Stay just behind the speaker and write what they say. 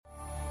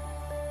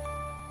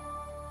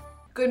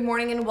Good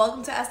morning and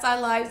welcome to SI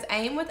Live's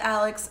AM with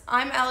Alex.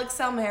 I'm Alex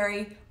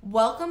Salmeri.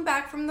 Welcome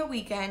back from the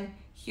weekend.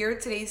 Here are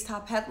today's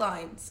top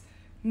headlines.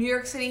 New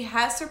York City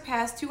has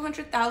surpassed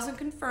 200,000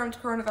 confirmed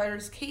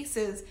coronavirus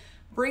cases,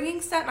 bringing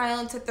Staten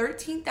Island to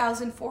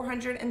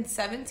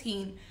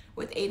 13,417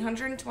 with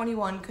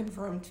 821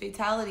 confirmed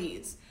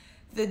fatalities.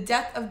 The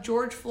death of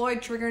George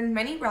Floyd triggered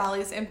many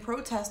rallies and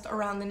protests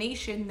around the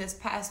nation this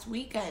past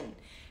weekend,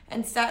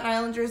 and Staten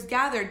Islanders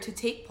gathered to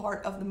take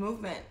part of the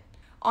movement.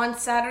 On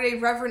Saturday,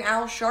 Reverend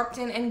Al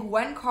Sharpton and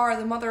Gwen Carr,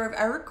 the mother of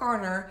Eric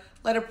Garner,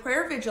 led a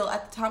prayer vigil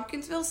at the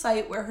Tompkinsville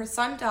site where her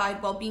son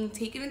died while being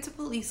taken into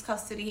police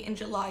custody in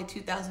July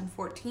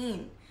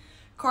 2014.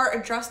 Carr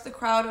addressed the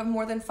crowd of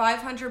more than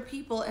 500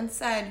 people and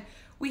said,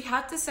 "We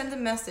have to send a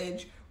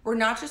message. We're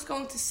not just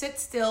going to sit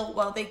still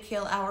while they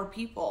kill our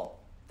people."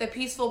 The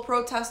peaceful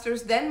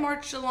protesters then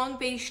marched along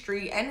Bay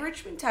Street and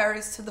Richmond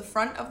Terrace to the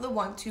front of the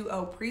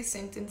 120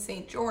 precinct in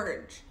St.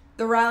 George.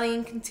 The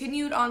rallying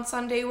continued on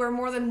Sunday, where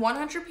more than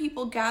 100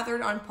 people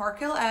gathered on Park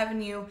Hill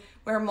Avenue,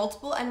 where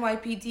multiple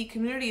NYPD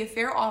community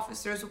affair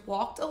officers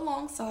walked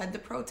alongside the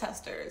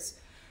protesters.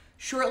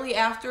 Shortly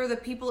after, the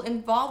people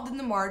involved in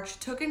the march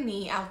took a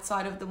knee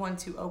outside of the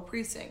 120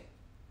 precinct.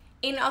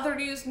 In other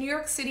news, New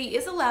York City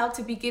is allowed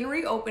to begin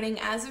reopening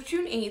as of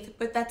June 8th,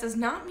 but that does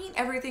not mean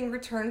everything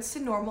returns to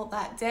normal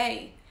that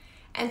day.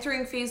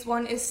 Entering Phase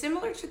 1 is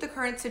similar to the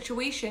current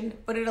situation,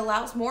 but it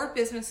allows more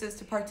businesses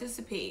to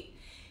participate.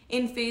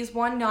 In Phase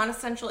 1,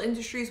 non-essential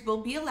industries will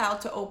be allowed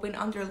to open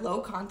under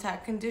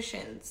low-contact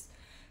conditions.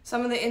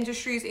 Some of the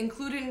industries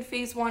included in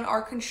Phase 1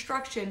 are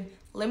construction,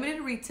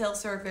 limited retail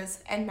service,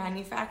 and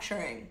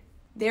manufacturing.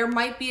 There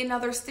might be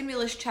another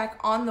stimulus check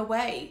on the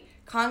way.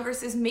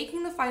 Congress is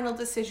making the final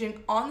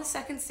decision on the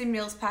second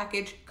stimulus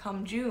package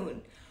come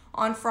June.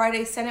 On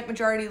Friday, Senate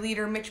Majority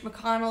Leader Mitch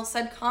McConnell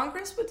said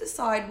Congress would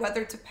decide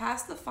whether to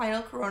pass the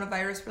final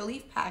coronavirus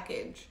relief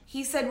package.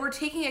 He said, "We're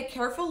taking a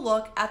careful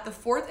look at the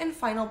fourth and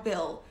final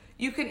bill.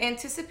 You can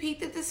anticipate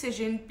the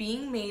decision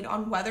being made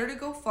on whether to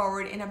go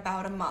forward in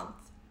about a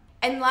month."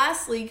 And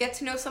lastly, get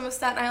to know some of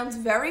Staten Island's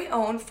very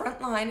own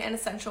frontline and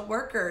essential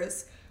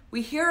workers.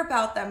 We hear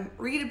about them,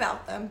 read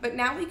about them, but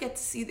now we get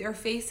to see their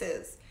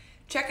faces.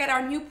 Check out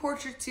our new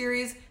portrait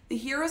series, The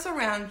Heroes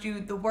Around You,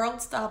 The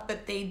World Stopped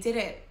But They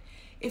Didn't.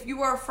 If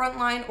you are a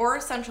frontline or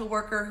essential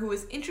worker who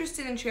is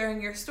interested in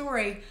sharing your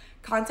story,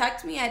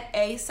 contact me at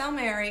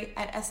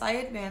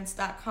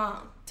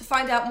asalmeri@siadvance.com. To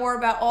find out more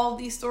about all of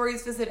these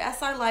stories, visit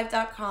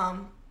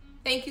silive.com.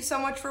 Thank you so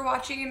much for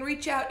watching, and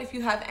reach out if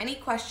you have any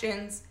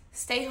questions.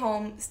 Stay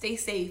home, stay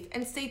safe,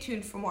 and stay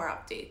tuned for more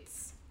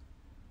updates.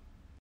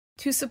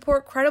 To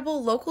support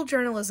credible local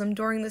journalism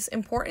during this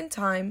important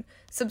time,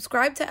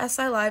 subscribe to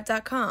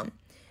silive.com.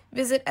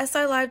 Visit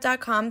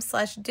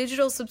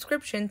silive.com/digital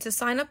subscription to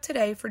sign up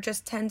today for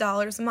just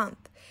 $10 a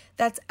month.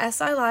 That's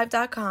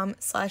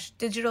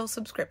silive.com/digital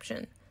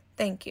subscription.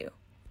 Thank you.